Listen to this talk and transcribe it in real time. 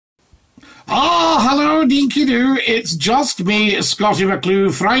Oh, hello, Dinky-Doo. It's just me, Scottie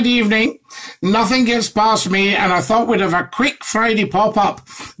McClue. Friday evening. Nothing gets past me, and I thought we'd have a quick Friday pop-up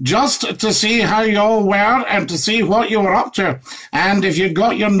just to see how you all were and to see what you were up to. And if you'd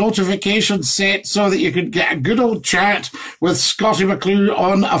got your notifications set so that you could get a good old chat with Scottie McClue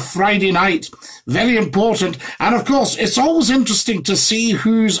on a Friday night. Very important. And of course, it's always interesting to see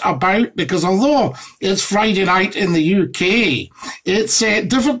who's about, because although it's Friday night in the UK, it's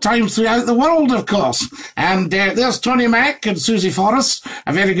different times throughout the world, of course. And there's Tony Mac and Susie Forrest.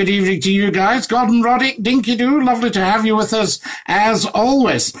 A very good evening to you guys. Gordon Roddick, Dinky-Doo, lovely to have you with us as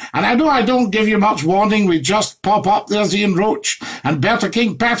always. And I know I don't give you much warning. We just pop up. There's Ian Roach and Bertha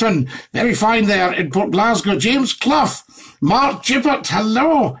King-Patton. Very fine there in Port Glasgow. James Clough. Mark Gippert,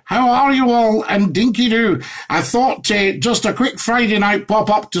 hello, how are you all? And Dinky-Doo, I thought just a quick Friday night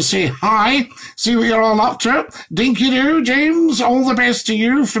pop-up to say hi, see what you're all up to. Dinky-Doo, James, all the best to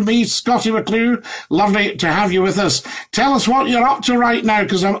you from me, Scottie McClue. Lovely to have you with us. Tell us what you're up to right now,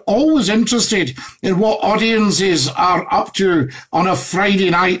 because I'm always interested in what audiences are up to on a Friday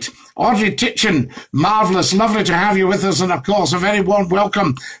night. Audrey Titchin, marvellous, lovely to have you with us, and of course a very warm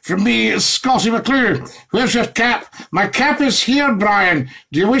welcome from me, Scottie McClue. Where's your cap? My cap is here, Brian.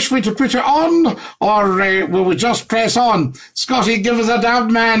 Do you wish me to put it on, or will we just press on? Scottie, give us a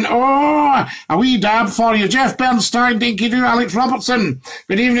dab, man. Oh, a wee dab for you. Jeff Bernstein, Dinky-Doo, Alex Robertson.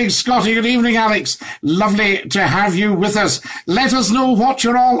 Good evening, Scottie. Good evening, Alex. Lovely to have you with us. Let us know what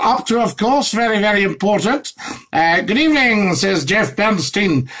you're all up to, of course. Very, very important. Good evening, says Jeff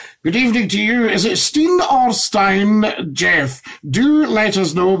Bernstein. Good evening to you. Is it Steen or Stein, Jeff? Do let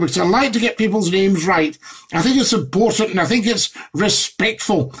us know, because I like to get people's names right. I think it's important, and I think it's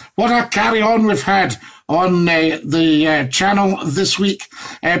respectful. What a carry-on we've had on the channel this week.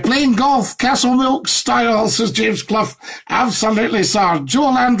 Playing golf, Castle Milk style, says James Clough. Absolutely, sir.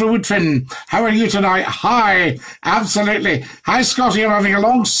 Joel Andrew Woodfin, how are you tonight? Hi. Absolutely. Hi, Scottie. I'm having a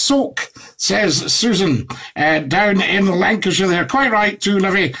long soak, says Susan, down in Lancashire there. Quite right, too,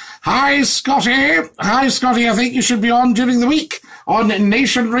 Livy. Hi, Scottie. Hi, Scottie. I think you should be on during the week on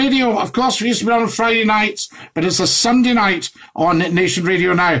Nation Radio. Of course, we used to be on Friday nights, but it's a Sunday night on Nation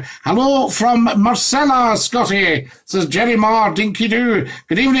Radio now. Hello from Marcella, Scottie, says Jerry Marr, Dinky-Doo.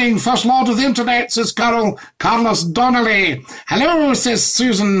 Good evening, First Lord of the Internet, says Carlos Donnelly. Hello, says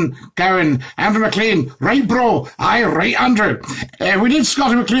Susan Cowan. Andrew McLean, right, bro. Aye, right, Andrew. We need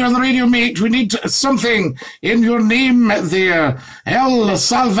Scottie McClue on the radio, mate. We need something in your name there. El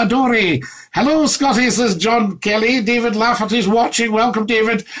Salvadori. Hello, Scottie, says John Kelly. David Lafferty's watching. Welcome,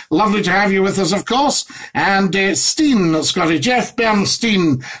 David. Lovely to have you with us, of course. And Steen, Scottie. Jeff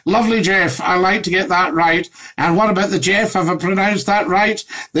Bernstein. Lovely, Jeff. I like to get that right. And what about the Jeff? Have I pronounced that right?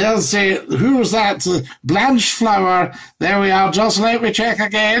 There's, who was that? Blanchflower. There we are. Just let me check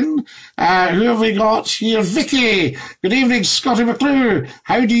again. Who have we got here? Vicky. Good evening, Scottie McClue.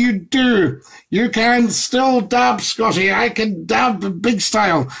 How do you do? You can still dab, Scottie. I can dab big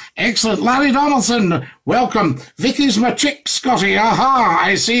style. Excellent. Larry Donaldson, welcome. Vicky's my chick, Scottie. Aha,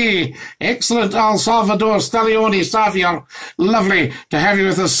 I see. Excellent. El Salvador Stalioni Xavier. Lovely to have you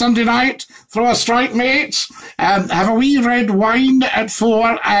with us Sunday night. Throw a strike, mates. Have a wee red wine at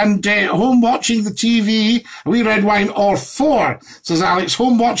 4 and home watching the TV. A wee red wine or 4, says Alex.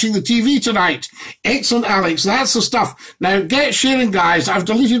 Home watching the TV tonight. Excellent, Alex. That's the stuff. Now, get sharing, guys. I've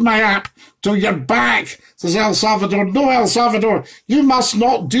deleted my app till you're back, says El Salvador. No, El Salvador, you must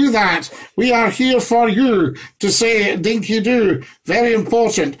not do that. We are here for you to say Dinky-Doo. Very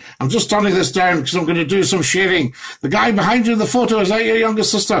important. I'm just turning this down because I'm going to do some sharing. The guy behind you in the photo, is that your younger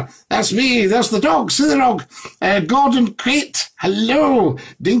sister? That's me. There's the dog. See the dog? Gordon Crate. Hello,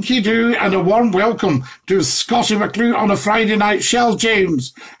 Dinky-Doo, and a warm welcome to Scottie McClue on a Friday night. Shell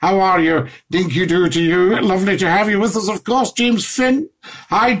James, how are you? Dinky-Doo to you. Lovely to have you with us, of course. James Finn.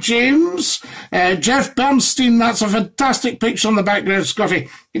 Hi, James. Jeff Bernstein, that's a fantastic picture on the background, Scottie.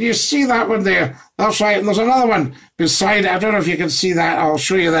 Can you see that one there? That's right. And there's another one beside it. I don't know if you can see that. I'll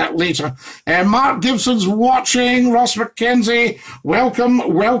show you that later. Mark Gibson's watching. Ross McKenzie,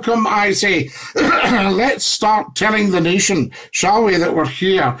 welcome, welcome, I say. Let's start telling the nation, shall we, that we're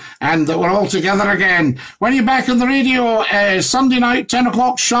here and that we're all together again. When you're back on the radio, Sunday night, 10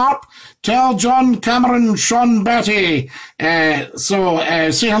 o'clock sharp, tell John Cameron, Sean Batty. Say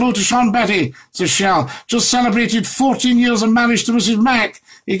hello to Sean Batty, says Shell. Just celebrated 14 years of marriage to Mrs. Mac.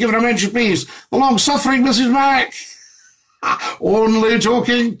 You give her a mention, please. The long-suffering Mrs. Mac. Only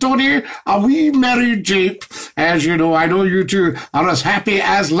joking, Tony. A wee merry jape. As you know, I know you two are as happy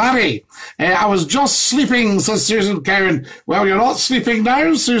as Larry. I was just sleeping, says Susan Cowan. Well, you're not sleeping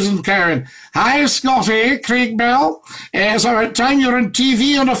now, Susan Cowan. Hi, Scottie, Craig Bell. It's about time you're on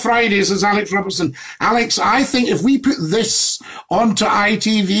TV on a Friday, says Alex Robertson. Alex, I think if we put this onto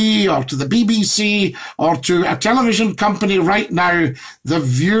ITV or to the BBC or to a television company right now, the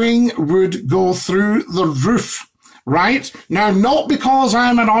viewing would go through the roof. Right? Now, not because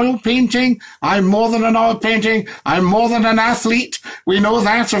I'm an oil painting. I'm more than an oil painting. I'm more than an athlete. We know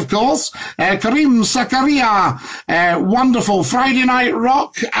that, of course. Kareem Zakaria, wonderful Friday night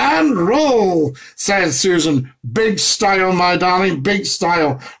rock and roll, says Susan. Big style, my darling, big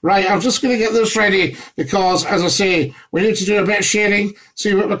style. Right, I'm just going to get this ready because, as I say, we need to do a bit of sharing,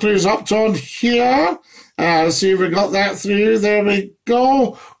 see what McClue's up to on here. See if we got that through. There we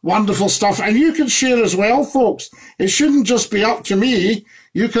go. Wonderful stuff. And you can share as well, folks. It shouldn't just be up to me.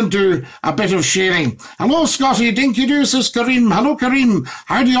 You can do a bit of sharing. Hello, Scottie. Dinky-Doo, says Kareem. Hello, Kareem.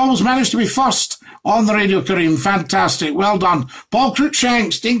 How do you always manage to be first on the radio, Kareem? Fantastic. Well done. Paul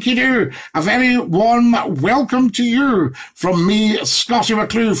Cruikshanks, Dinky-Doo, a very warm welcome to you from me, Scottie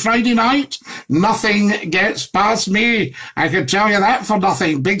McClue. Friday night, nothing gets past me. I can tell you that for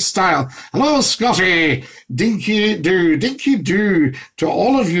nothing. Big style. Hello, Scottie. Dinky-Doo. Dinky-Doo to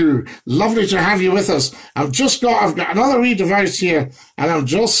all of you. Lovely to have you with us. I've got another wee device here, and I'm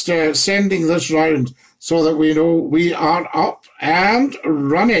just sending this round so that we know we are up and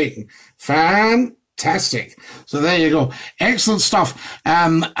running. Fantastic. So there you go. Excellent stuff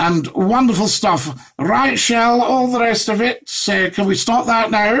and wonderful stuff. Right, Shell, all the rest of it. Can we stop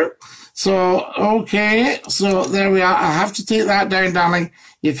that now? So, okay. So there we are. I have to take that down, darling.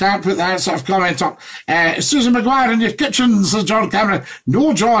 You can't put that sort of comment up. Susan Maguire in your kitchen, says John Cameron.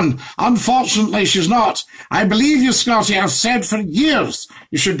 No, John, unfortunately she's not. I believe you, Scottie. I've said for years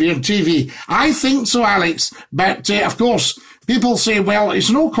you should be on TV. I think so, Alex. But, of course, people say, well, it's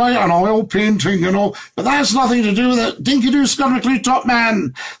not quite an oil painting, you know, but that's nothing to do with it. Dinky-Doo, Scott McClue, top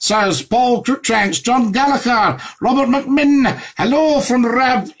man, says Paul Cruikshanks, John Gallagher, Robert McMinn. Hello from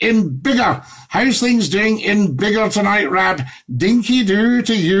Rab in Bigger. How's things doing in Bigger tonight, Rab? Dinky-Doo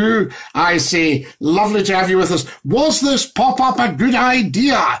to you, I say. Lovely to have you with us. Was this pop-up a good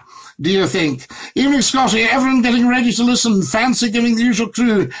idea, do you think? Evening, Scottie. Everyone getting ready to listen. Fancy giving the usual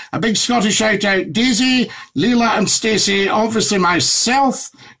crew a big Scottie shout out. Daisy, Leela and Stacey, obviously myself.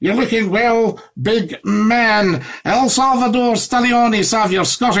 You're looking well, big man. El Salvador Stalioni, Savio,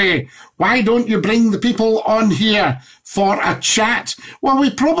 Scottie. Why don't you bring the people on here for a chat? Well, we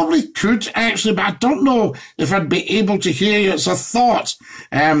probably could, actually, but I don't know if I'd be able to hear you. It's a thought.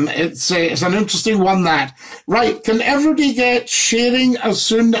 It's an interesting one, that. Right, can everybody get sharing as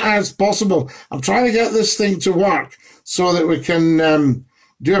soon as possible? I'm trying to get this thing to work so that we can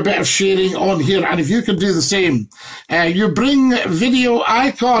do a bit of sharing on here. And if you can do the same, you bring video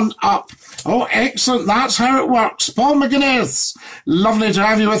icon up. Oh, excellent. That's how it works. Paul McGuinness, lovely to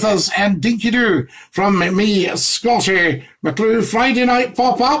have you with us. And Dinky-Doo from me, Scottie McClue. Friday night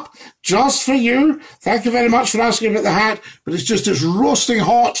pop-up just for you. Thank you very much for asking about the hat, but it's roasting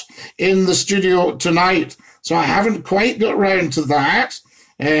hot in the studio tonight, so I haven't quite got round to that.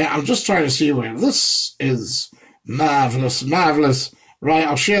 I'm just trying to see where this is. Marvellous, marvellous. Right,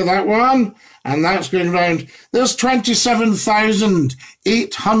 I'll share that one, and that's going round. There's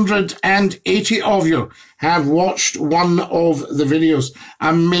 27,880 of you have watched one of the videos.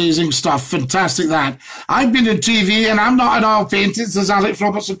 Amazing stuff. Fantastic that. I've been in TV, and I'm not an oil painting, says Alex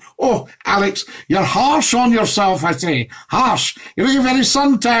Robertson. Oh, Alex, you're harsh on yourself, I say. Harsh. You're looking very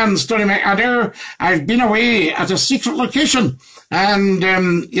suntanned, Story Mac. I know. I've been away at a secret location, and,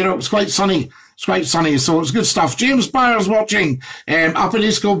 you know, it's quite sunny. It's quite sunny, so it's good stuff. James Byers watching, up in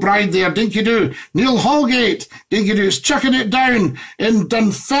East Kilbride there, Dinky-Doo. Neil Holgate, Dinky-Doo's chucking it down in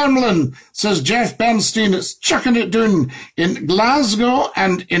Dunfermline, says Jeff Bernstein. It's chucking it down in Glasgow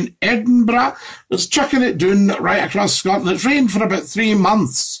and in Edinburgh. It's chucking it down right across Scotland. It's rained for about 3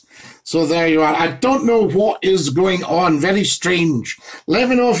 months. So there you are. I don't know what is going on. Very strange. Let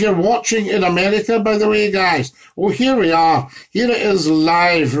me know if you're watching in America, by the way, guys. Oh, here we are. Here it is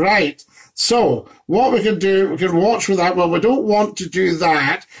live, right. So what we can do, we can watch with that. Well, we don't want to do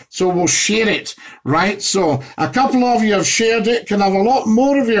that, so we'll share it, right? So a couple of you have shared it. Can have a lot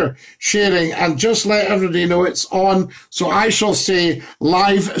more of you sharing, and just let everybody know it's on. So I shall say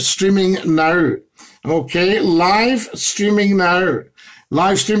live streaming now. Okay, live streaming now.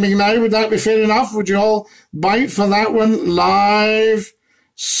 Live streaming now, would that be fair enough? Would you all bite for that one? Live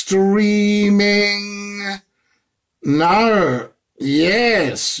streaming now.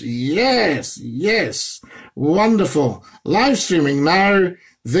 Yes, yes, yes. Wonderful. Live streaming now.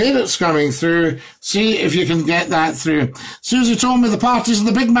 There it's coming through. See if you can get that through. Susie told me the party's in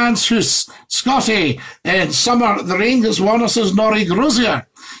the big man's house. Scottie, in summer, the rain gets warmer, says Norrie Grosier.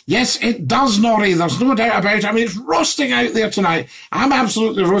 Yes, it does, Norrie. There's no doubt about it. I mean, it's roasting out there tonight. I'm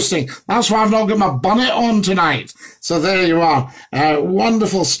absolutely roasting. That's why I've not got my bonnet on tonight. So there you are.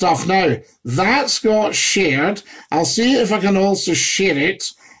 Wonderful stuff. Now, that's got shared. I'll see if I can also share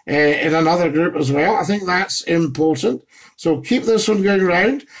it in another group as well. I think that's important. So keep this one going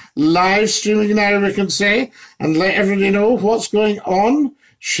around. Live streaming now, we can say, and let everybody know what's going on.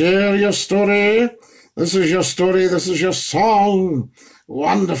 Share your story. This is your story. This is your song.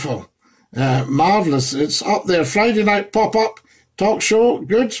 Wonderful. Marvellous. It's up there. Friday night pop-up talk show.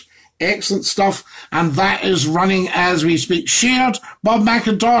 Good. Excellent stuff. And that is running as we speak. Shared. Bob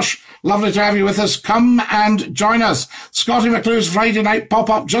McIntosh. Lovely to have you with us. Come and join us. Scottie McClue's Friday night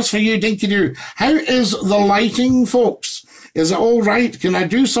pop-up just for you, Dinky-Doo. How is the lighting, folks? Is it all right? Can I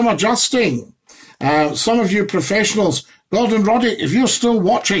do some adjusting? Some of you professionals, Gordon Roddick, if you're still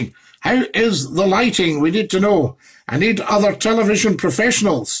watching, how is the lighting? We need to know. I need other television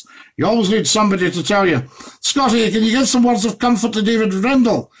professionals. You always need somebody to tell you. Scottie, can you give some words of comfort to David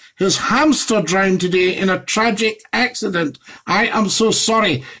Rendell? His hamster drowned today in a tragic accident. I am so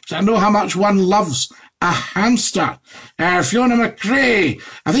sorry, because I know how much one loves a hamster. Fiona McCrae,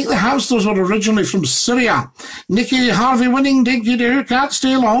 I think the hamsters were originally from Syria. Nikki Harvey winning, Dinky-Doo, can't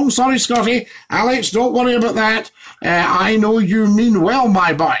stay long. Sorry, Scottie. Alex, don't worry about that. I know you mean well,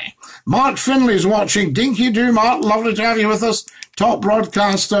 my boy. Mark Finley's watching. Dinky-Doo, Mark, lovely to have you with us. Top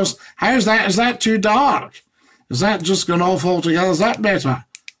broadcasters. How's that? Is that too dark? Is that just gone off altogether? Is that better?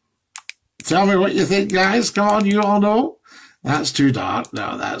 Tell me what you think, guys. Come on, you all know. That's too dark.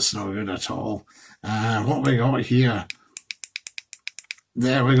 No, that's no good at all. What we got here?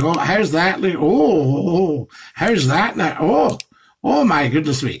 There we go. How's that? Oh, how's that now? Oh my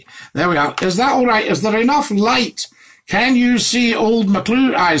goodness me. There we are. Is that all right? Is there enough light? Can you see old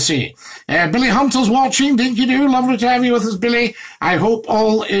McClue? I see. Billy Hunter's watching. Dinky-Doo, lovely to have you with us, Billy. I hope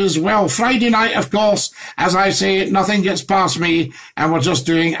all is well. Friday night, of course, as I say, nothing gets past me, and we're just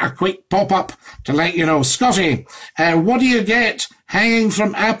doing a quick pop-up to let you know. Scottie, what do you get hanging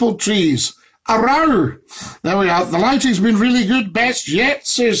from apple trees? A row. There we are. The lighting's been really good. Best yet,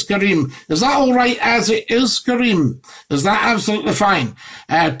 says Kareem. Is that all right as it is, Kareem? Is that absolutely fine?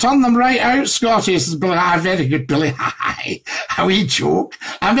 Turn them right out, Scottie, says Billy. Very good, Billy. Hi. A wee joke.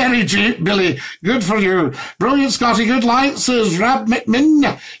 A very joke, Billy. Good for you. Brilliant, Scottie. Good light, says Rab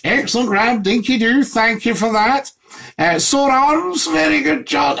McMinn. Excellent, Rab. Dinky-Doo. Thank you for that. Sore arms, very good,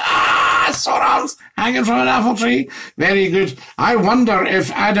 John. Sore arms, hanging from an apple tree. Very good. I wonder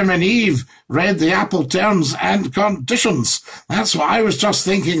if Adam and Eve read the apple terms and conditions. That's what I was just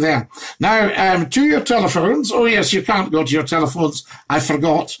thinking there. Now, to your telephones. Oh, yes, you can't go to your telephones. I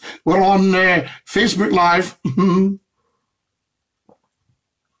forgot. We're on Facebook Live.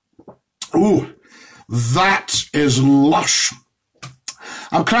 Ooh, that is lush.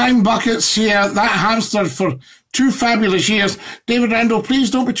 I'm crying buckets here. That hamster for 2 fabulous years. David Randall, please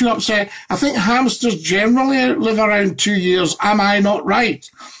don't be too upset. I think hamsters generally live around 2 years. Am I not right?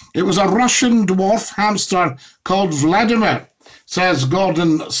 It was a Russian dwarf hamster called Vladimir, says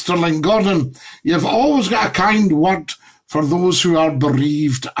Gordon Sterling. Gordon, you've always got a kind word for those who are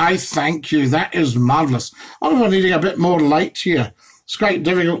bereaved. I thank you. That is marvellous. Oh, we're needing a bit more light here. It's quite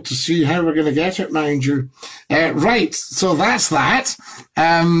difficult to see how we're going to get it, mind you. Right, so that's that.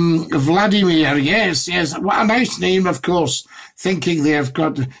 Vladimir, yes. What a nice name, of course. Thinking they've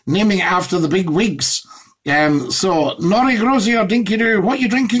got naming it after the big wigs. So, Norrie Grosy or Dinky-Doo, what are you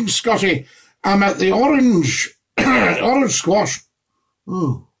drinking, Scottie? I'm at the orange, orange squash.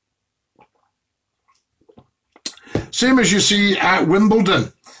 Same as you see at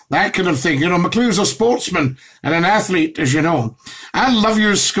Wimbledon. That kind of thing. You know, McClue's a sportsman and an athlete, as you know. I love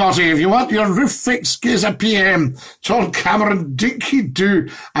you, Scottie. If you want your roof fixed, give us a PM. John Cameron, Dinky-Doo.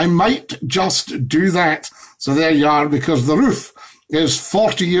 I might just do that. So there you are, because the roof is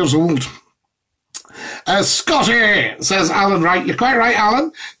 40 years old. Scottie, says Alan Wright. You're quite right,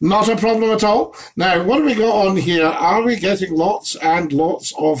 Alan. Not a problem at all. Now, what have we got on here? Are we getting lots and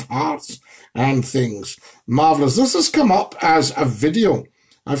lots of hearts and things? Marvellous. This has come up as a video.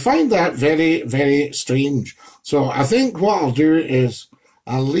 I find that very, very strange. So I think what I'll do is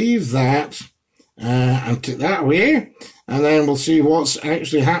I'll leave that and take that away, and then we'll see what's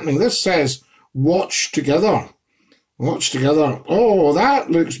actually happening. This says, watch together. Watch together. Oh, that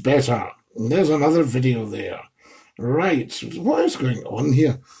looks better. And there's another video there. Right. What is going on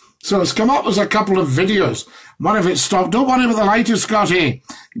here? So it's come up as a couple of videos. One of it stopped. Don't worry about the lighting, Scottie.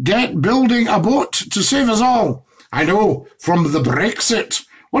 Get building a boat to save us all. I know, from the Brexit.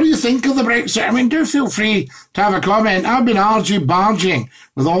 What do you think of the Brexit? I mean, do feel free to have a comment. I've been argy-barging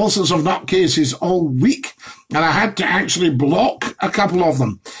with all sorts of nutcases all week, and I had to actually block a couple of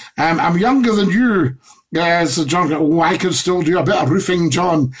them. I'm younger than you. So John goes, oh, I can still do a bit of roofing,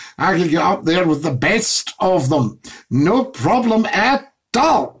 John. I can get up there with the best of them. No problem at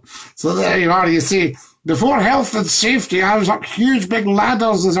all. So there you are. You see, before health and safety, I was up huge big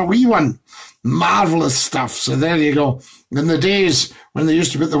ladders as a wee one. Marvellous stuff. So there you go. In the days when they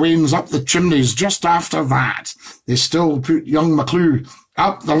used to put the wains up the chimneys, just after that, they still put young McClue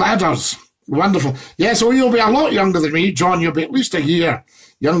up the ladders. Wonderful. Yes, oh, you'll be a lot younger than me, John. You'll be at least a year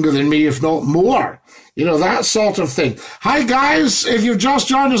younger than me, if not more. You know, that sort of thing. Hi, guys. If you've just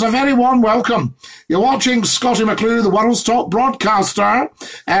joined us, a very warm welcome. You're watching Scottie McClue, the world's top broadcaster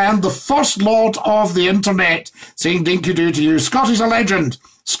and the first lord of the internet, saying Dinky-Doo to you. Scottie's a legend.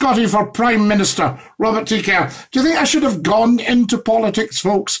 Scottie for Prime Minister. Robert T. Kerr. Do you think I should have gone into politics,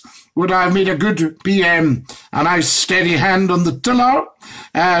 folks? Would I have made a good PM? A nice steady hand on the tiller.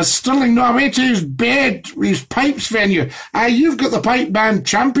 Stirling no away to his bed, his pipes venue. You've got the Pipe Band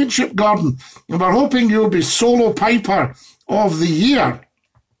Championship, Gordon, and we're hoping you'll be solo piper of the year.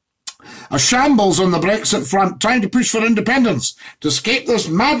 A shambles on the Brexit front, trying to push for independence to escape this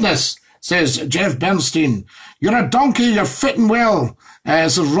madness, says Jeff Bernstein. You're a donkey, you're fitting well,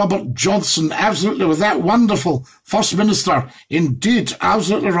 says Robert Johnson. Absolutely, with that wonderful First Minister. Indeed,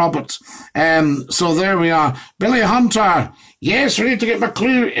 absolutely, Robert. So there we are. Billy Hunter. Yes, we need to get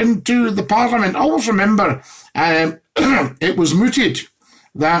McClue into the Parliament. Always remember, it was mooted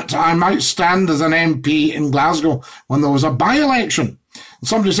that I might stand as an MP in Glasgow when there was a by-election.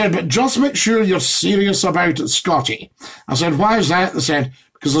 Somebody said, but just make sure you're serious about it, Scottie. I said, why is that? They said,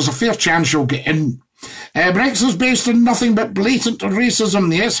 because there's a fair chance you'll get in. Brexit's based on nothing but blatant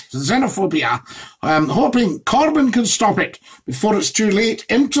racism, yes, xenophobia. Hoping Corbyn can stop it before it's too late.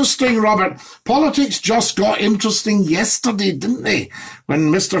 Interesting, Robert. Politics just got interesting yesterday, didn't they?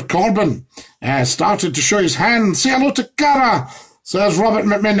 When Mr. Corbyn started to show his hand. Say hello to Cara, says Robert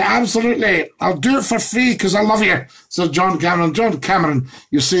McMinn. Absolutely. I'll do it for free because I love you, says John Cameron. John Cameron,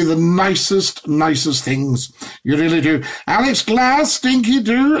 you say the nicest things. You really do. Alex Glass,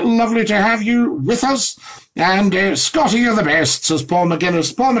 Dinky-Doo, lovely to have you with us. And Scottie, you're the best, says Paul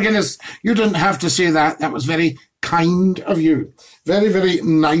McGuinness. Paul McGuinness, you didn't have to say that. That was very kind of you. Very, very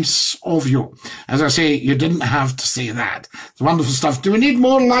nice of you. As I say, you didn't have to say that. It's wonderful stuff. Do we need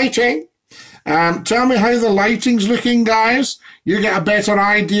more lighting? Tell me how the lighting's looking, guys. You get a better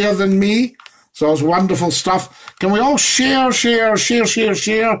idea than me. So it's wonderful stuff. Can we all share this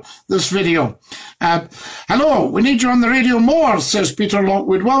video? Hello, we need you on the radio more, says Peter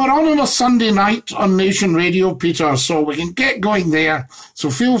Lockwood. Well, we're on a Sunday night on Nation Radio, Peter, so we can get going there.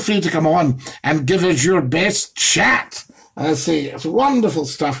 So feel free to come on and give us your best chat. I say, it's wonderful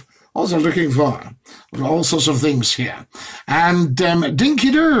stuff. Also looking for all sorts of things here. And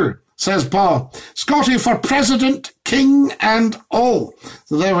Dinky-Doo, says Paul. Scottie for president, king and all.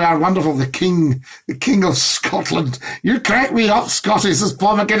 So there we are, wonderful, the king of Scotland. You crack me up, Scottie, says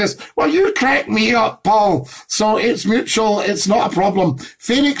Paul McGuinness. Well, you crack me up, Paul. So it's mutual, it's not a problem.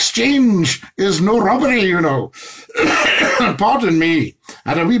 Fair exchange is no robbery, you know. Pardon me. I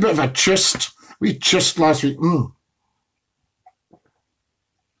had a wee bit of a chist. We chist last week.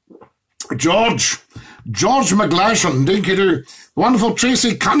 George McGlashan, Dinky-Doo. Wonderful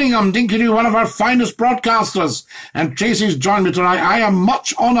Tracy Cunningham, Dinky-Doo, one of our finest broadcasters. And Tracy's joined me tonight. I am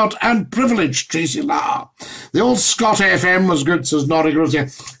much honoured and privileged, Tracy La. The old Scott FM was good, says Norrie Rosie.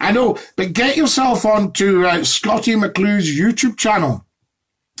 I know, but get yourself onto Scottie McClue's YouTube channel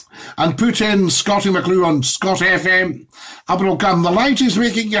and put in Scottie McClue on Scott FM. Up will come. The light is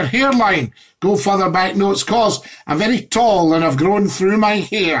making your hairline go further back. No, it's cause I'm very tall and I've grown through my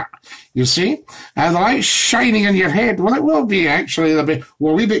hair. You see? The light's shining in your head. Well, it will be, actually. It'll be a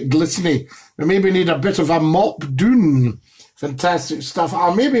wee bit glistening. We maybe need a bit of a mop doon. Fantastic stuff.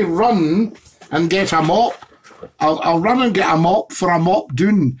 I'll maybe run and get a mop. I'll run and get a mop for a mop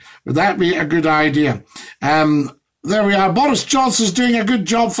doon. Would that be a good idea? There we are. Boris Johnson's doing a good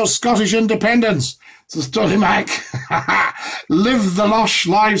job for Scottish independence. Says Tony Mac. Live the lush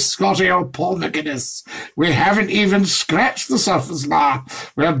life, Scottie, or Paul McGuinness. We haven't even scratched the surface, la.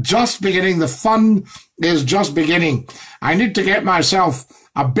 We're just beginning. The fun is just beginning. I need to get myself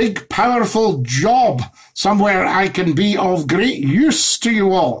a big, powerful job somewhere I can be of great use to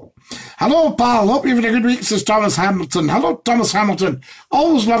you all. Hello, pal. Hope you've had a good week, says Thomas Hamilton. Hello, Thomas Hamilton.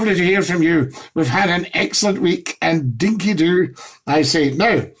 Always lovely to hear from you. We've had an excellent week, and Dinky-Doo, I say.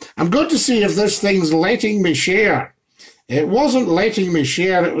 Now, I'm going to see if this thing's letting me share. It wasn't letting me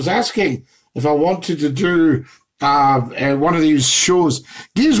share. It was asking if I wanted to do one of these shows.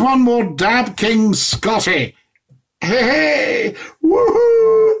 Gives one more dab, King Scottie. Hey, hey,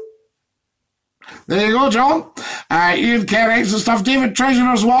 woohoo! There you go, John. Ian Kerrex and stuff. David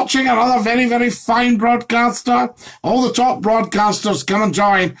Treasurer's watching, another very, very fine broadcaster. All the top broadcasters come and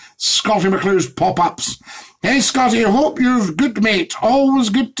join Scottie McClue's pop-ups. Hey, Scottie, I hope you've good, mate. Always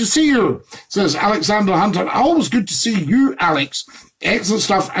good to see you, says Alexander Hunter. Always good to see you, Alex. Excellent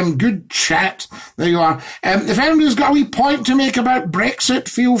stuff and good chat. There you are. If anybody's got a wee point to make about Brexit,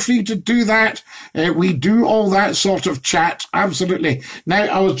 feel free to do that. We do all that sort of chat, absolutely. Now,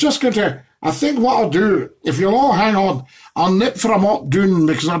 I was just going to... I think what I'll do, if you'll all hang on, I'll nip for a mock doon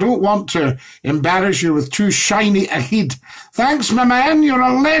because I don't want to embarrass you with too shiny a head. Thanks, my man. You're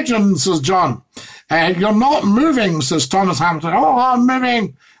a legend, says John. You're not moving, says Thomas Hamilton. Oh, I'm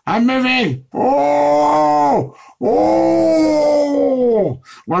moving. I'm moving. Oh,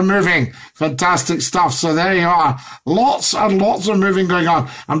 we're moving. Fantastic stuff. So there you are. Lots and lots of moving going on.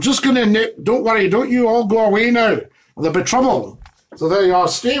 I'm just going to nip. Don't worry. Don't you all go away now. There'll be trouble. So there you are.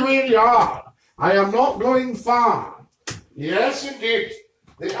 Stay where you are. I am not going far. Yes, indeed.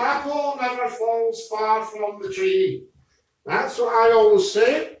 The apple never falls far from the tree. That's what I always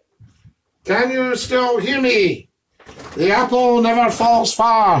say. Can you still hear me? The apple never falls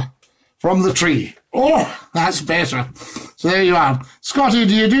far from the tree. Oh, that's better. So there you are. Scottie,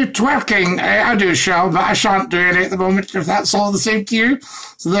 do you do twerking? I do, Shell, but I shan't do any at the moment if that's all the same to you.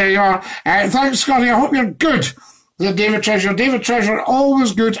 So there you are. Thanks, Scottie. I hope you're good. David Treasure. David Treasure,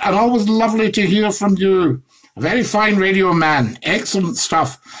 always good and always lovely to hear from you. A very fine radio man. Excellent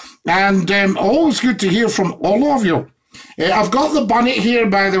stuff. And always good to hear from all of you. I've got the bonnet here,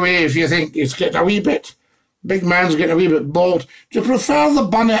 by the way, if you think it's getting a wee bit... Big man's getting a wee bit bald. Do you prefer the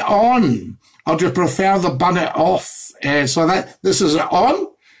bonnet on? Or do you prefer the bonnet off? So that this is on?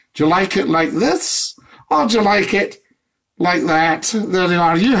 Do you like it like this? Or do you like it like that? There you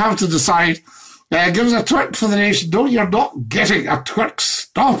are. You have to decide. Give us a twerk for the nation. No, you're not getting a twerk.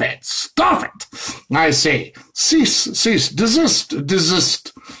 Stop it. Stop it. I say. Cease. Cease. Desist.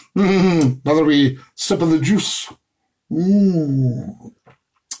 Desist. Another wee sip of the juice.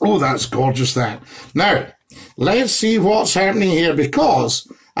 Oh, that's gorgeous, that. Now, let's see what's happening here, because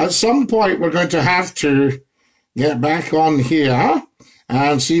at some point we're going to have to get back on here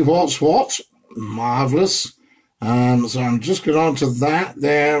and see what's what. Marvellous. So I'm just going on to that.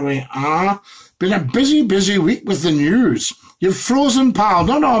 There we are. Been a busy, busy week with the news. You've frozen, pal.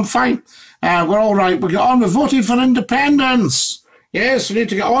 No, I'm fine. We're all right. We'll get on. We voted for independence. Yes, we need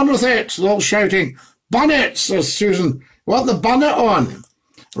to get on with it. They're all shouting. Bonnet, says Susan. Want the bonnet on?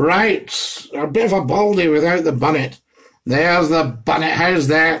 Right. A bit of a baldy without the bonnet. There's the bonnet. How's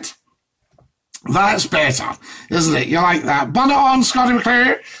that? That's better, isn't it? You like that? Bonnet on, Scottie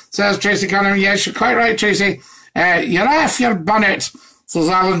McClue, says Tracy Cunningham. Yes, you're quite right, Tracy. You're off your bonnet, says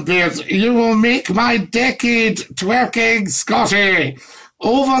Alan Beard. You will make my decade twerking, Scottie.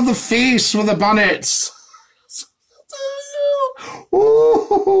 Over the face with the bonnets.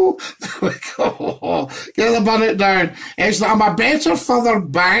 Ooh, there we go. Get the bonnet down. Excellent. Am I better further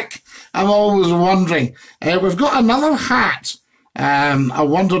back? I'm always wondering. We've got another hat. I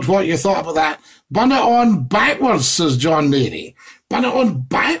wondered what you thought about that. Bonnet on backwards, says John Neary. Bonnet on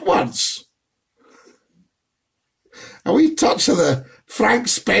backwards. A wee touch of the Frank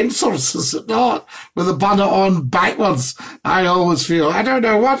Spencer's, is it not? With the bonnet on backwards, I always feel. I don't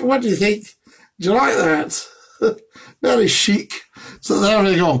know. What do you think? Do you like that? Very chic. So there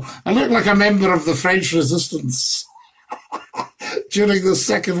we go. I look like a member of the French resistance during the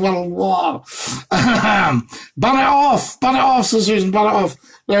Second World War. Bonnet off, says Susan, bonnet off.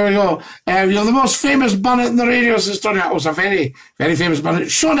 There we go. You're the most famous bonnet in the radio system. It was a very, very famous bonnet.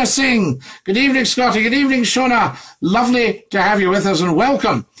 Shona Singh. Good evening, Scottie. Good evening, Shona. Lovely to have you with us, and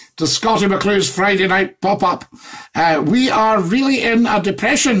welcome to Scottie McClue's Friday night pop-up. We are really in a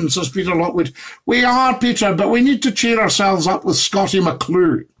depression, says Peter Lockwood. We are, Peter, but we need to cheer ourselves up with Scottie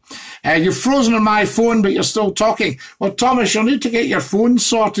McClue. You've frozen on my phone, but you're still talking. Well, Thomas, you'll need to get your phone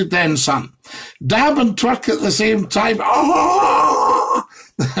sorted then, son. Dab and twerk at the same time. Oh!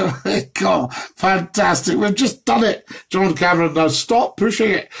 There we go. Fantastic. We've just done it, John Cameron. Now stop pushing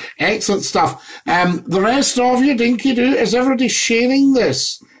it. Excellent stuff. The rest of you, Dinky-Doo, is everybody sharing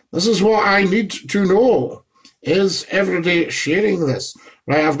this? This is what I need to know. Is everybody sharing this?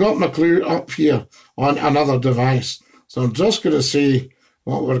 Right, I've got McClue up here on another device. So I'm just going to see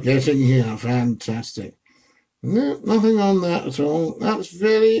what we're getting here. Fantastic. No, nothing on that at all. That's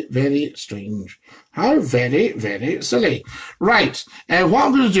very, very strange. How very, very silly. Right, what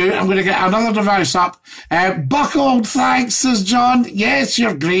I'm going to do, I'm going to get another device up. Buckled, thanks, says John. Yes,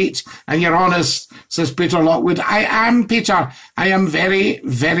 you're great, and you're honest, says Peter Lockwood. I am, Peter. I am very,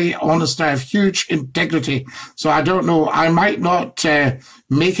 very honest. I have huge integrity. So I don't know. I might not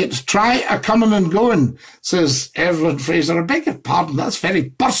make it. Try a coming and going, says Evelyn Fraser. I beg your pardon, that's very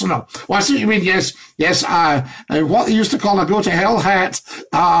personal. Well, I see what you mean. Yes, yes. What they used to call a go-to-hell hat,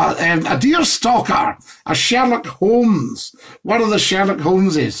 a deer stalker, a Sherlock Holmes. One of the Sherlock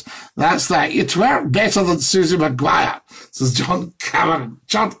Holmeses. That's that. You twerk better than Susie McGuire, says John Cameron.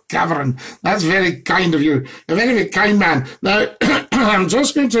 John Cameron, that's very kind of you. A very, very kind man. Now, I'm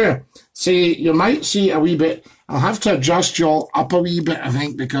just going to say, you might see a wee bit. I'll have to adjust you all up a wee bit, I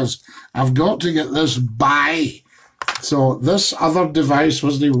think, because I've got to get this by. So this other device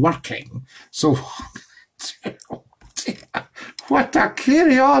wasn't working. So, what a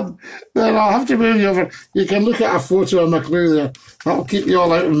carry on. Then I'll have to move you over. You can look at a photo of McClue there. That'll keep you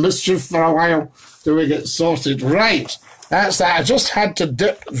all out of mischief for a while till we get sorted. Right, that's that. I just had to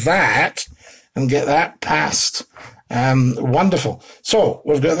dip that and get that past. Wonderful. So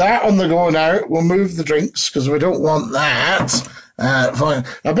we've got that on the go now. We'll move the drinks because we don't want that. Fine.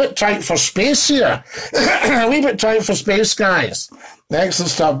 A bit tight for space here. A wee bit tight for space, guys.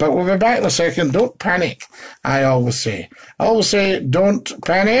 Excellent stuff. But we'll be back in a second. Don't panic, I always say. I always say, don't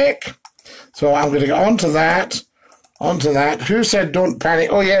panic. So I'm going to get onto that. Onto that. Who said don't panic?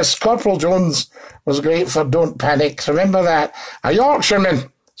 Oh, yes, Corporal Jones was great for don't panic. Remember that. A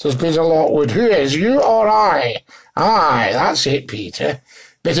Yorkshireman, says Peter Lockwood. Who is, you or I? Aye, that's it, Peter.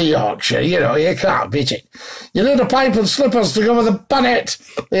 Bit of Yorkshire, you know, you can't beat it. You need a pipe and slippers to go with the bonnet.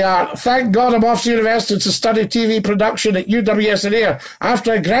 They are. Thank God I'm off to university to study TV production at UWSA.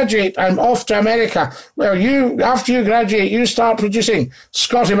 After I graduate, I'm off to America. Well, after you graduate, you start producing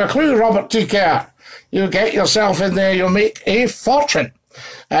Scottie McClue, Robert T. Kerr. You get yourself in there, you'll make a fortune.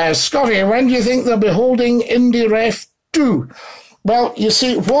 Scottie, when do you think they'll be holding Indy Ref 2? Well, you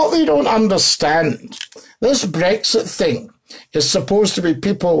see, what they don't understand, this Brexit thing is supposed to be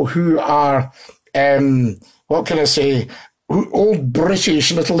people who are, what can I say, old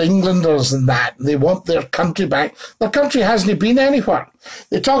British little Englanders and that. They want their country back. Their country hasn't been anywhere.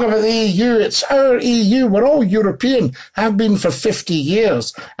 They talk about the EU. It's our EU. We're all European. Have been for 50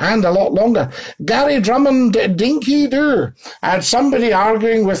 years and a lot longer. Gary Drummond, Dinky-Doo. I had somebody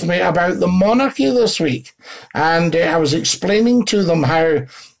arguing with me about the monarchy this week. And I was explaining to them how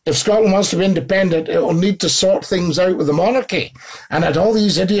if Scotland wants to be independent, it will need to sort things out with the monarchy. And had all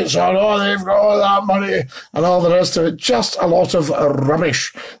these idiots on, oh, they've got all that money and all the rest of it. Just a lot of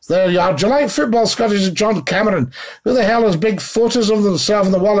rubbish. There you are. Do you like football, Scottish and John Cameron? Who the hell has big photos of themselves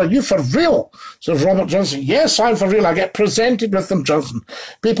in the wall? Are you for real? Says Robert Johnson. Yes, I'm for real. I get presented with them, Johnson.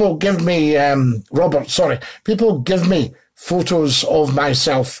 People give me, people give me photos of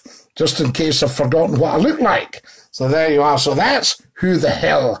myself just in case I've forgotten what I look like. So there you are. So that's who the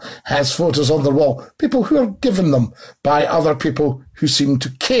hell has photos on the wall. People who are given them by other people who seem to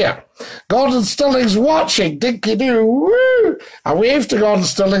care. Gordon Stirling's watching. Dinky-Doo. Woo! A wave to Gordon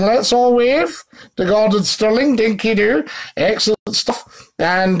Stirling. Let's all wave to Gordon Stirling. Dinky-Doo. Excellent stuff.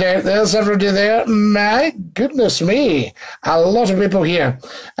 And there's everybody there. My goodness me. A lot of people here.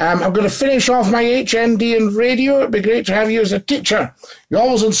 I'm going to finish off my HND in radio. It'd be great to have you as a teacher. You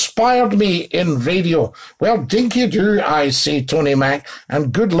always inspired me in radio. Well, Dinky-Doo, I say, Tony Mac,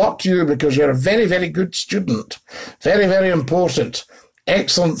 and good luck to you because you're a very, very good student. Very, very important.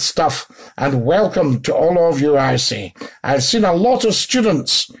 Excellent stuff, and welcome to all of you, I say. I've seen a lot of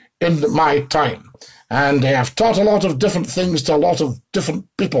students in my time, and I've taught a lot of different things to a lot of different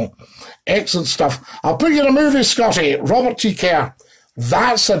people. Excellent stuff. I'll put you in a movie, Scottie. Robert T. Kerr.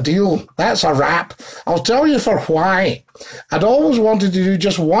 That's a deal. That's a wrap. I'll tell you for why. I'd always wanted to do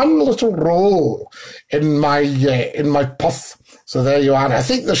just one little role in my puff. So there you are. I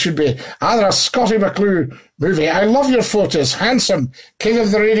think there should be either a Scottie McClue movie. I love your photos. Handsome. King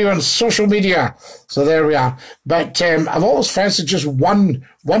of the radio and social media. So there we are. But I've always fancied just one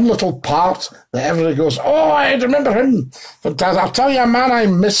little part that everybody goes, oh, I remember him. But I'll tell you a man I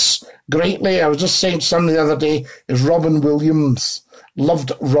miss greatly. I was just saying to somebody the other day, is Robin Williams.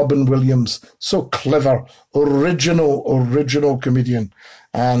 Loved Robin Williams. So clever. Original comedian.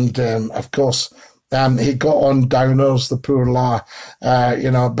 And, of course, he got on downers, the poor la,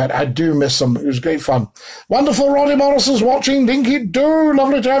 but I do miss him. It was great fun. Wonderful. Roddy Morrison's watching. Dinky-Doo.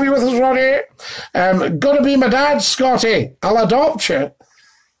 Lovely to have you with us, Roddy. Gonna be my dad, Scottie. I'll adopt you.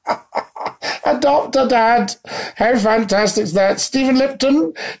 Adopt a dad. How fantastic is that? Stephen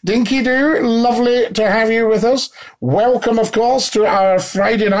Lipton, Dinky-Doo, lovely to have you with us. Welcome, of course, to our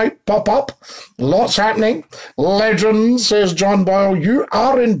Friday night pop-up. Lots happening. Legend, says John Boyle. You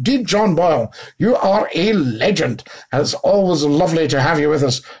are indeed John Boyle. You are a legend. And it's always lovely to have you with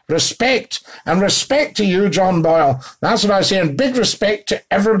us. Respect, and respect to you, John Boyle. That's what I say, and big respect to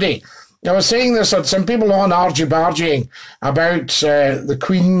everybody. I was saying this, had some people on argy-bargying about the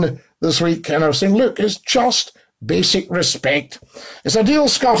Queen this week, and I was saying, look, it's just basic respect. It's a deal,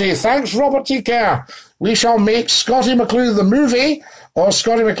 Scottie. Thanks, Robert T. Kerr. We shall make Scottie McClue the movie, or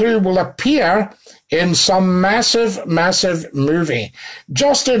Scottie McClue will appear in some massive, massive movie.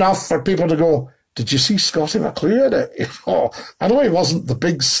 Just enough for people to go, did you see Scottie McClue in it? Oh, I know he wasn't the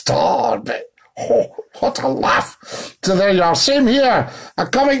big star, but oh, what a laugh. So there you are. Same here. A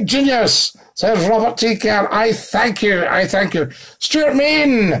comic genius, says Robert T. Kerr. I thank you. I thank you. Stuart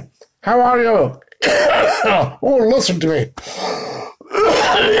Main, how are you? Oh, listen to me.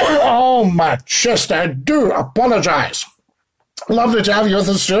 Oh, my chest. I do apologise. Lovely to have you with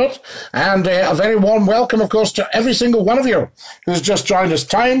us, Stuart. And a very warm welcome, of course, to every single one of you who's just joined us.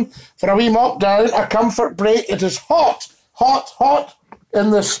 Time for a wee mop down, a comfort break. It is hot, hot, hot in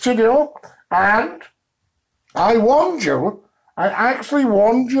the studio. And I warned you, I actually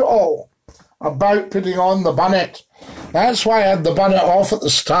warned you all about putting on the bonnet. That's why I had the bonnet off at the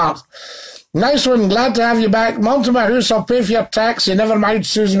start. Nice one, glad to have you back. Mount to my house, I'll pay for your taxi. Never mind,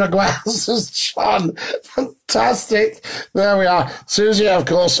 Susie McGuire. This is Sean. Fantastic. There we are. Susie, of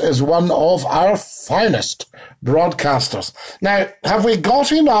course, is one of our finest broadcasters. Now, have we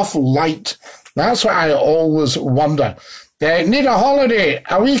got enough light? That's what I always wonder. Need a holiday,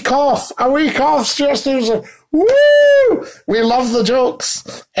 a week off, Stuart Stevenson. Woo! We love the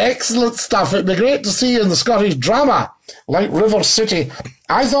jokes. Excellent stuff. It'd be great to see you in the Scottish drama, like River City.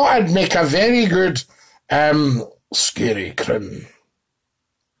 I thought I'd make a very good scary crim.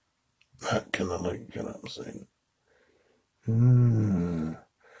 That kind of like, you know what I'm saying?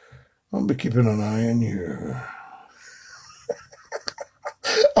 I'll be keeping an eye on you.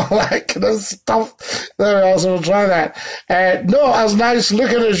 All that kind of stuff. There we are, so we'll try that. Not as nice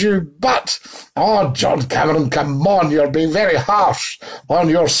looking as you, but, oh, John Cameron, come on, you're being very harsh on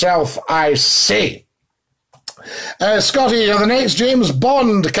yourself, I say. Scottie, you're the next James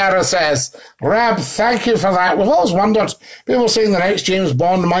Bond, Cara says. Rab, thank you for that. We've always wondered, people saying the next James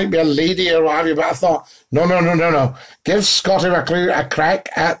Bond might be a lady or what have you, but I thought, no. Give Scottie McClue a crack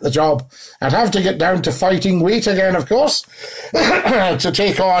at the job. I'd have to get down to fighting weight again, of course, to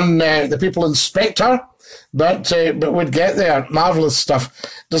take on the people in Spectre, but we'd get there. Marvellous stuff.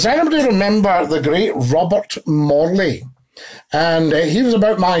 Does anybody remember the great Robert Morley? And he was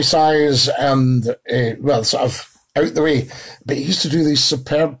about my size and, well, sort of out the way. But he used to do these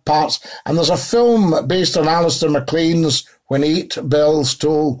superb parts. And there's a film based on Alistair MacLean's When Eight Bells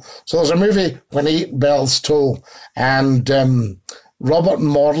Toll. So there's a movie, When Eight Bells Toll. And Robert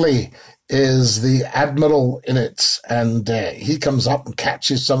Morley is the admiral in it, and he comes up and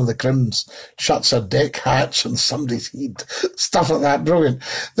catches some of the crims, shuts a deck hatch on somebody's head, stuff like that. Brilliant.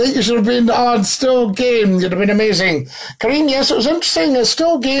 Think you should have been on Still Game. You'd have been amazing. Kareem, yes, it was interesting. A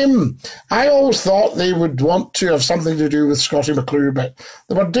Still Game. I always thought they would want to have something to do with Scottie McClue, but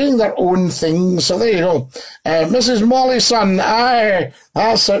they were doing their own thing. So there you go. Mrs. Molly's son. Aye,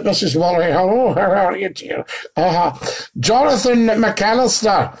 that's it, Mrs. Molly. Hello, how are you, dear? Jonathan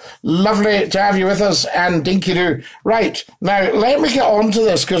McAllister. Lovely to have you with us, and Dinky-Doo. Right, now let me get on to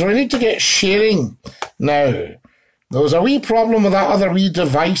this because we need to get sharing. Now, there was a wee problem with that other wee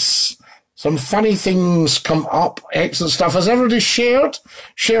device. Some funny things come up. Excellent stuff. Has everybody shared?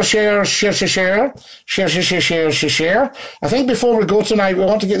 Share. I think before we go tonight, we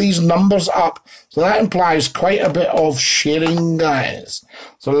want to get these numbers up. So that implies quite a bit of sharing, guys.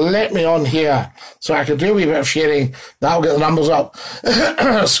 So let me on here so I can do a wee bit of sharing. That'll get the numbers up.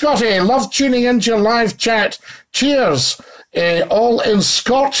 Scottie, love tuning into your live chat. Cheers. All in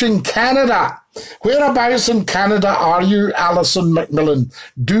scorching Canada. Whereabouts in Canada are you, Alison McMillan?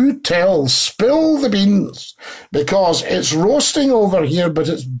 Do tell, spill the beans, because it's roasting over here, but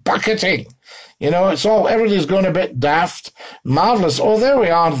it's bucketing. You know, it's all, everybody's going a bit daft. Marvellous. Oh, there we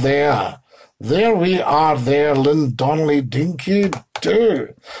are there. There we are there, Lynn Donnelly,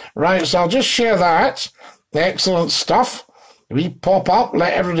 Dinky-Doo. Right, so I'll just share that. Excellent stuff. We pop up,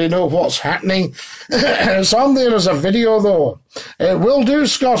 let everybody know what's happening. It's on there as a video, though. It will do,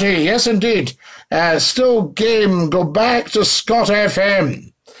 Scottie. Yes, indeed. Still game. Go back to Scott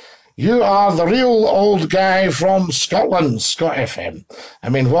FM. You are the real old guy from Scotland, Scott FM. I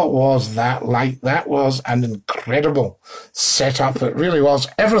mean, what was that like? That was an incredible setup. It really was.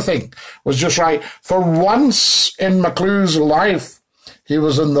 Everything was just right. For once in McClue's life, he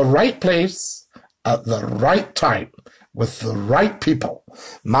was in the right place at the right time with the right people.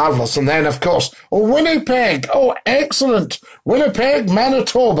 Marvellous. And then, of course, Winnipeg. Oh, excellent. Winnipeg,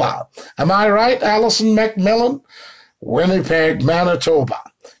 Manitoba. Am I right, Alison McMillan? Winnipeg, Manitoba.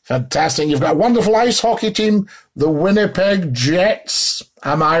 Fantastic. You've got a wonderful ice hockey team, the Winnipeg Jets.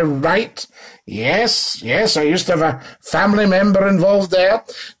 Am I right? Yes, I used to have a family member involved there.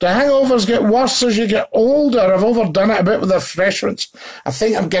 The hangovers get worse as you get older. I've overdone it a bit with the refreshments. I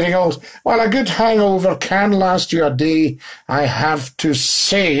think I'm getting old. Well, a good hangover can last you a day, I have to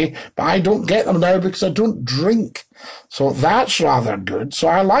say, but I don't get them now because I don't drink. So that's rather good. So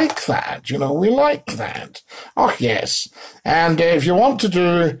I like that. You know, we like that. Oh, yes. And if you want to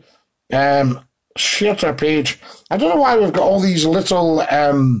do share to a page, I don't know why we've got all these little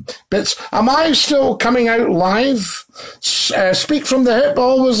bits. Am I still coming out live? Speak from the hip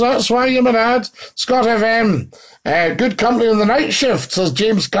always, that's why you're my dad. Scott FM. Good company on the night shift, says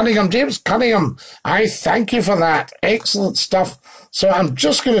James Cunningham. James Cunningham, I thank you for that. Excellent stuff. So I'm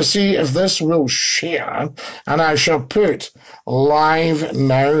just going to see if this will share, and I shall put live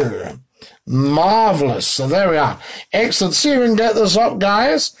now. Marvellous. So there we are. Excellent. See if we can get this up,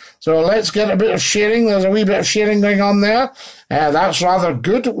 guys. So let's get a bit of sharing. There's a wee bit of sharing going on there. That's rather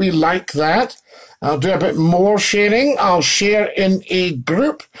good. We like that. I'll do a bit more sharing. I'll share in a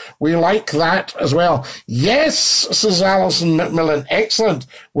group. We like that as well. Yes, says Alison McMillan. Excellent.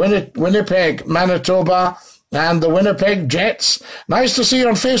 Winnipeg, Manitoba, and the Winnipeg Jets. Nice to see you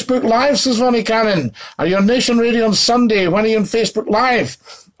on Facebook Live, says Vonnie Cannon. Are you on Nation Radio on Sunday? When are you on Facebook Live?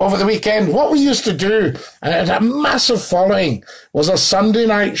 Over the weekend, what we used to do, and it had a massive following, was a Sunday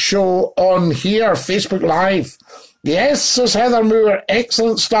night show on here, Facebook Live. Yes, says Heather Moore,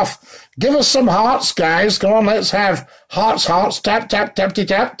 excellent stuff. Give us some hearts, guys. Come on, let's have hearts, tap, tap, tappity,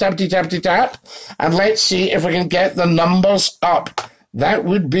 tap, tappity, tappity, tap. And let's see if we can get the numbers up. That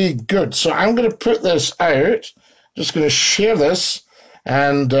would be good. So I'm going to put this out. Just going to share this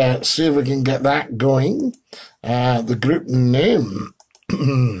and see if we can get that going. The group name.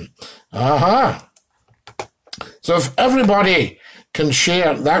 So if everybody can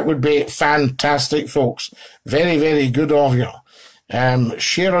share, that would be fantastic, folks. Very, very good of you.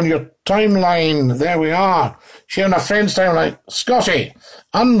 Share on your timeline. There we are. Share on a friend's timeline. Scottie,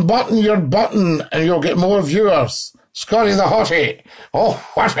 unbutton your button and you'll get more viewers. Scottie the Hottie. Oh,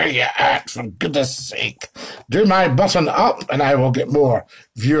 what are you at, for goodness sake? Do my button up and I will get more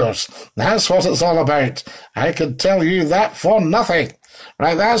viewers. That's what it's all about. I can tell you that for nothing.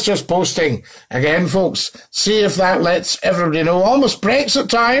 Right, that's just posting. Again, folks, see if that lets everybody know. Almost Brexit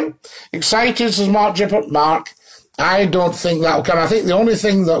time. Excited, says Mark Gippert. Mark, I don't think that'll come. I think the only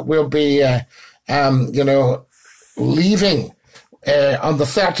thing that will be, leaving on the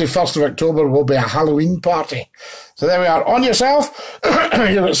 31st of October will be a Halloween party. So there we are. On yourself.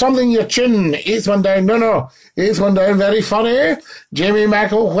 You've got something in your chin. Eighth one down. No. Eighth one down. Very funny. Jamie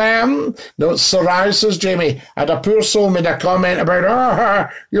McElwham. No, it's psoriasis, Jamie. And a poor soul made a comment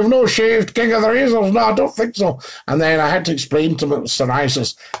about, you've no shaved King of the Razors. No, I don't think so. And then I had to explain to him it was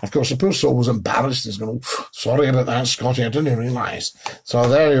psoriasis. Of course, the poor soul was embarrassed. He's going, sorry about that, Scottie. I didn't realise. So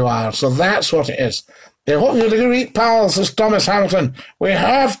there you are. So that's what it is. I hope you had a good week, pals, says Thomas Hamilton. We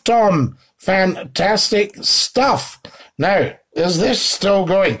have, Tom. Fantastic stuff. Now, is this still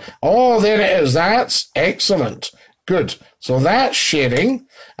going? Oh, there it is. That's excellent. Good. So that's sharing.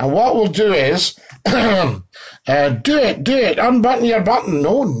 And what we'll do is, do it. Unbutton your button.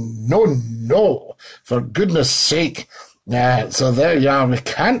 No. For goodness sake. So there you are. We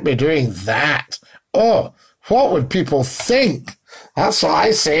can't be doing that. Oh, what would people think? That's what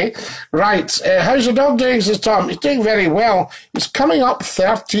I say. Right, how's your dog doing, says Tom? He's doing very well. He's coming up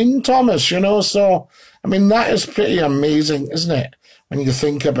 13, Thomas, so, I mean, that is pretty amazing, isn't it? When you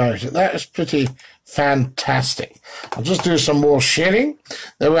think about it, that is pretty fantastic. I'll just do some more sharing.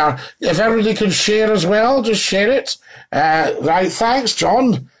 There we are. If everybody can share as well, just share it. Right, thanks,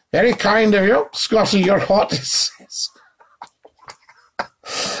 John. Very kind of you. Scottie, you're hot.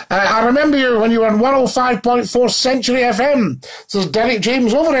 I remember you when you were on 105.4 Century FM, says Derek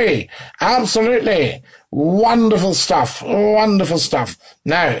James Overy. Absolutely. Wonderful stuff. Wonderful stuff.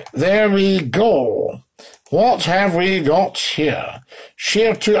 Now, there we go. What have we got here?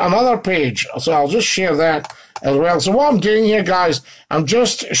 Share to another page. So I'll just share that as well. So what I'm doing here, guys, I'm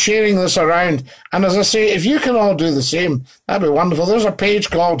just sharing this around. And as I say, if you can all do the same, that'd be wonderful. There's a page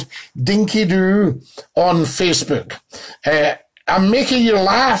called Dinky-Doo on Facebook. I'm making you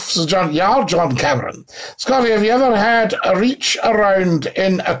laugh, says John. Yeah, John Cameron. Scottie, have you ever had a reach around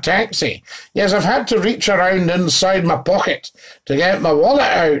in a taxi? Yes, I've had to reach around inside my pocket to get my wallet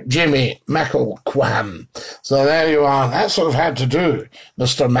out, Jimmy McClue. So there you are. That's what I've had to do,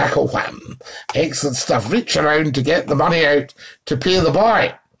 Mr. McClue. Excellent stuff. Reach around to get the money out to pay the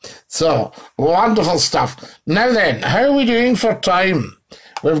boy. So, wonderful stuff. Now then, how are we doing for time?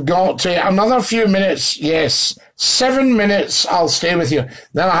 We've got another few minutes. Yes, 7 minutes. I'll stay with you.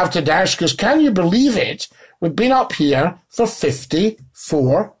 Then I'll have to dash, because can you believe it? We've been up here for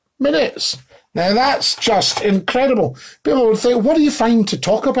 54 minutes. Now, that's just incredible. People would think, what do you find to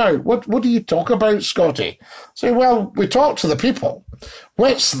talk about? What do you talk about, Scottie? Say, well, we talk to the people.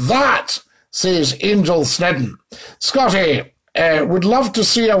 What's that? Says Angel Snedden. Scottie, would love to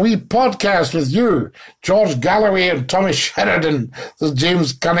see a wee podcast with you, George Galloway and Tommy Sheridan, says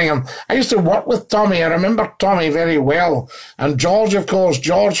James Cunningham. I used to work with Tommy. I remember Tommy very well. And George, of course,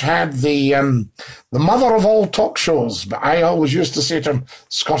 George had the mother of all talk shows. But I always used to say to him,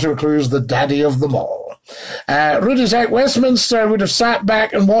 Scottie McClue's the daddy of them all. Rudy's out Westminster would have sat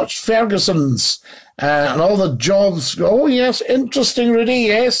back and watched Ferguson's and all the jobs. Oh, yes, interesting, Rudy,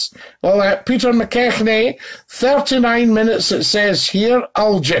 yes. Well, Peter McKechnie, 39 minutes it says here,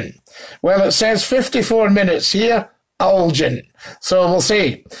 Elgin. Well, it says 54 minutes here, Elgin. So we'll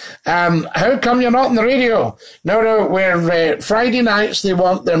see. How come you're not on the radio? No, we're Friday nights. They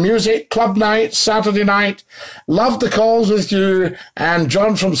want their music, club night, Saturday night. Love the calls with you. And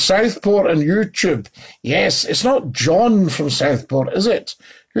John from Southport on YouTube. Yes, it's not John from Southport, is it?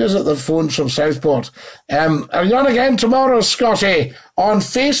 Who's at the phone from Southport? Are you on again tomorrow, Scottie? On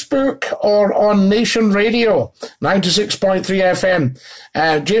Facebook or on Nation Radio, 96.3 FM.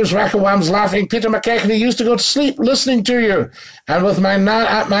 James Wackelwam's laughing. Peter McKechnie used to go to sleep listening to you. And with my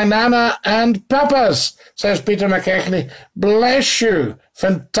nana and papas, says Peter McKechnie. Bless you.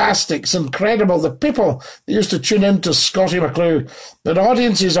 Fantastic. It's incredible. The people that used to tune in to Scottie McClue. The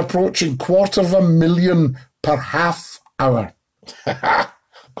audience is approaching 250,000 per half hour.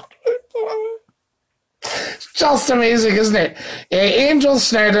 Just amazing, isn't it? Angel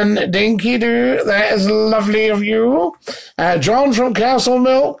Snedden, Dinky-Doo, that is lovely of you. John from Castle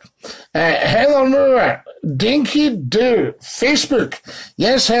Milk, Heather Moore, Dinky-Doo, Facebook.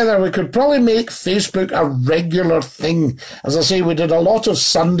 Yes, Heather, we could probably make Facebook a regular thing. As I say, we did a lot of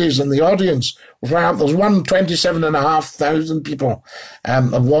Sundays in the audience. There's 127,500 people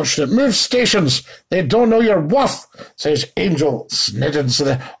have watched it. Move stations. They don't know your worth, says Angel Snedden.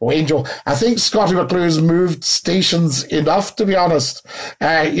 Angel, I think Scottie McClue's moved stations enough, to be honest.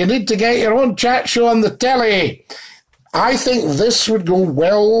 You need to get your own chat show on the telly. I think this would go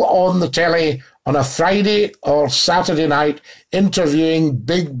well on the telly on a Friday or Saturday night, interviewing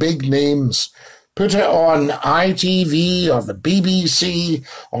big names. Put it on ITV or the BBC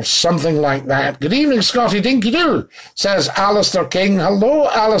or something like that. Good evening, Scottie. Dinky-Doo, says Alistair King. Hello,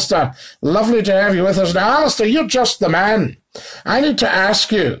 Alistair. Lovely to have you with us. Now, Alistair, you're just the man. I need to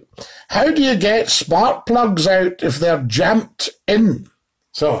ask you, how do you get spark plugs out if they're jammed in?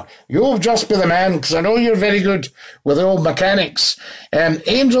 So, you'll just be the man, because I know you're very good with the old mechanics.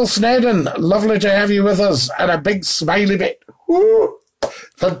 Angel Snedden, lovely to have you with us, and a big smiley bit. Woo!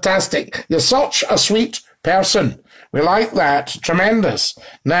 Fantastic. You're such a sweet person. We like that. Tremendous.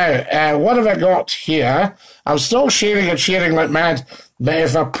 Now, what have I got here? I'm still sharing like mad, but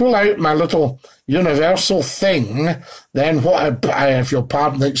if I pull out my little universal thing, then if you'll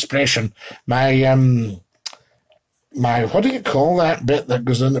pardon the expression, my, what do you call that bit that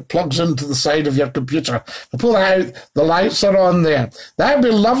goes in? It plugs into the side of your computer. I pull that out, the lights are on there. That'd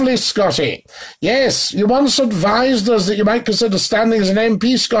be lovely, Scottie. Yes, you once advised us that you might consider standing as an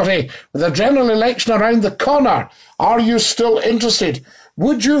MP, Scottie, with a general election around the corner. Are you still interested?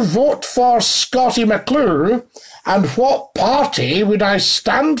 Would you vote for Scottie McClue? And what party would I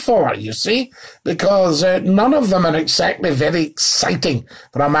stand for, you see? Because none of them are exactly very exciting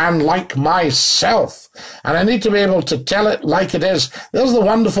for a man like myself. And I need to be able to tell it like it is. There's the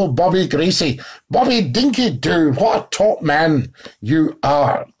wonderful Bobby Gracie. Bobby Dinky-Doo, what a top man you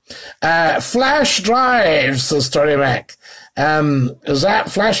are. Flash Drive, says Story Mac. Is that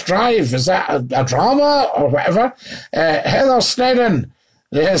Flash Drive? Is that a drama or whatever? Heather Snedden.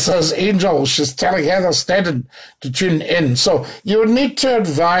 Yes, as Angel, she's telling Heather Snedden to tune in. So you would need to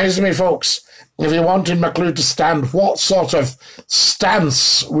advise me, folks, if you wanted McClue to stand, what sort of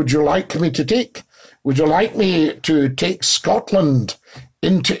stance would you like me to take? Would you like me to take Scotland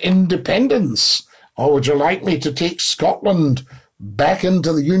into independence? Or would you like me to take Scotland back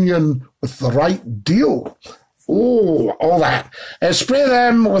into the Union with the right deal? Oh, all that. Spray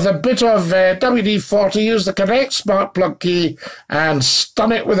them with a bit of WD-40, use the correct spark plug key, and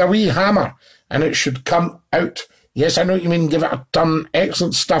stun it with a wee hammer, and it should come out. Yes, I know what you mean. Give it a turn.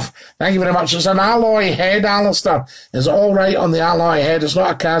 Excellent stuff. Thank you very much. It's an alloy head, Alistair. It's all right on the alloy head. It's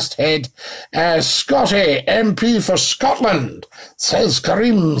not a cast head. Scottie, MP for Scotland, says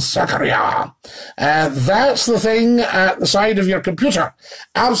Kareem Zakaria. That's the thing at the side of your computer.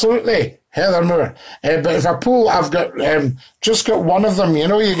 Absolutely, Heather Moore. But if I pull, I've got just got one of them. You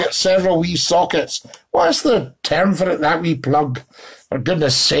know, you get several wee sockets. What's the term for it, that wee plug? For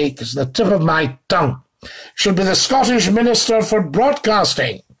goodness sake, it's the tip of my tongue. Should be the Scottish Minister for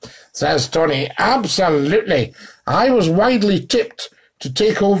Broadcasting, says Tony. Absolutely. I was widely tipped to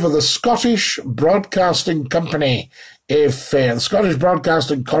take over the Scottish Broadcasting Company, if the Scottish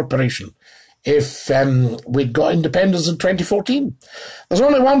Broadcasting Corporation, if we'd got independence in 2014. There's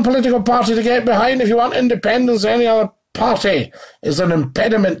only one political party to get behind. If you want independence, any other party is an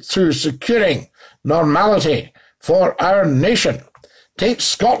impediment to securing normality for our nation. Take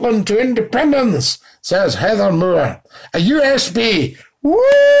Scotland to independence, says Heather Moore. A USB. Woo!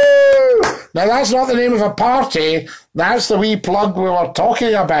 Now, that's not the name of a party. That's the wee plug we were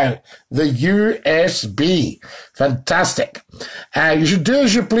talking about. The USB. Fantastic. You should do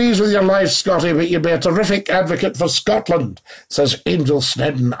as you please with your life, Scottie, but you'll be a terrific advocate for Scotland, says Angel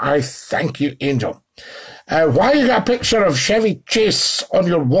Snedden. I thank you, Angel. Why you got a picture of Chevy Chase on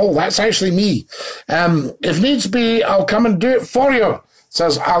your wall? That's actually me. If needs be, I'll come and do it for you,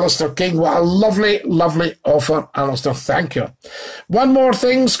 says Alistair King. What a lovely, lovely offer, Alistair. Thank you. One more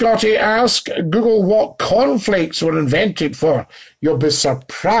thing, Scottie asked. Google what cornflakes were invented for. You'll be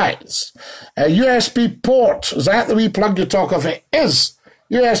surprised. A USB port. Is that the wee plug you talk of? It is.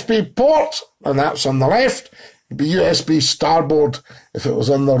 USB port, and that's on the left. It'd be USB starboard if it was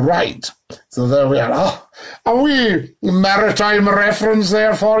on the right. So there we are. Oh, a wee maritime reference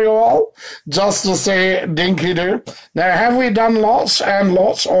there for you all, just to say Dinky-Doo. Now, have we done lots and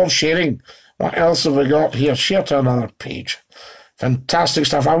lots of sharing? What else have we got here? Share to another page. Fantastic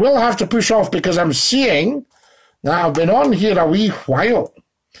stuff. I will have to push off because I'm seeing that I've been on here a wee while.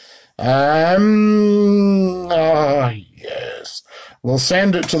 Yes. We'll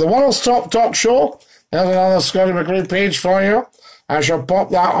send it to the World's Top Talk Show. There's another Scottie McClue page for you. I shall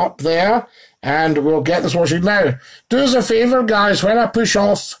pop that up there, and we'll get this watching. Now, do us a favour, guys, when I push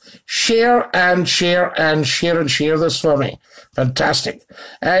off, share and share and share and share this for me. Fantastic.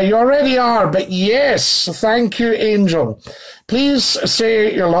 You already are, but yes, thank you, Angel. Please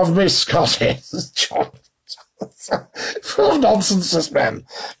say you love me, Scottie. Full of nonsense, this man.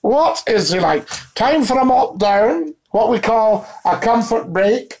 What is he like? Time for a mop down, what we call a comfort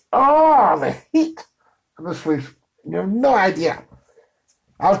break. Oh, the heat of this place. You have no idea.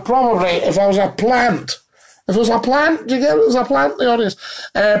 I would probably, if I was a plant, do you get it as a plant, the audience?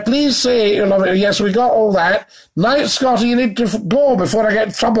 Please say you love it. Yes, we got all that. Night, Scottie, you need to go before I get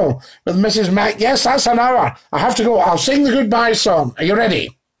in trouble with Mrs. Mac. Yes, that's an hour. I have to go. I'll sing the goodbye song. Are you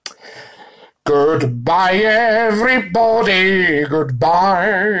ready? Goodbye, everybody,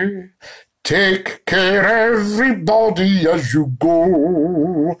 goodbye. Take care, everybody, as you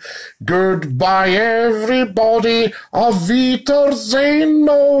go. Goodbye, everybody. Auf Wiedersehen,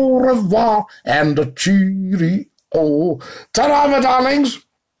 au revoir, and a cheerio. Ta-ra, my darlings.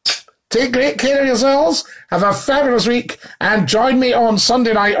 Take great care of yourselves. Have a fabulous week. And join me on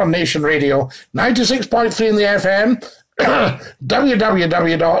Sunday night on Nation Radio, 96.3 in the FM,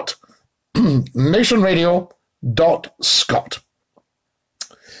 www.nationradio.scot.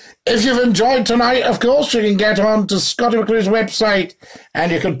 If you've enjoyed tonight, of course, you can get on to Scottie McClue's website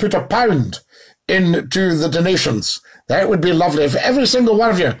and you can put £1 into the donations. That would be lovely. If every single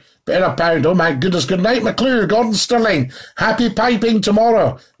one of you put in £1, oh my goodness. Good night, McClue, Gordon Stirling. Happy piping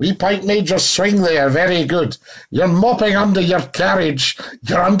tomorrow. We pipe major swing there. Very good. You're mopping under your carriage.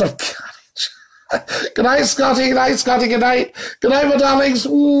 You're under carriage. Good night, Scottie. Good night, Scottie. Good night. Good night, my darlings.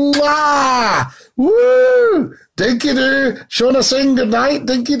 Mwah! Woo! Dinky-Doo. Shona sing good night.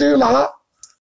 Dinky-Doo, la.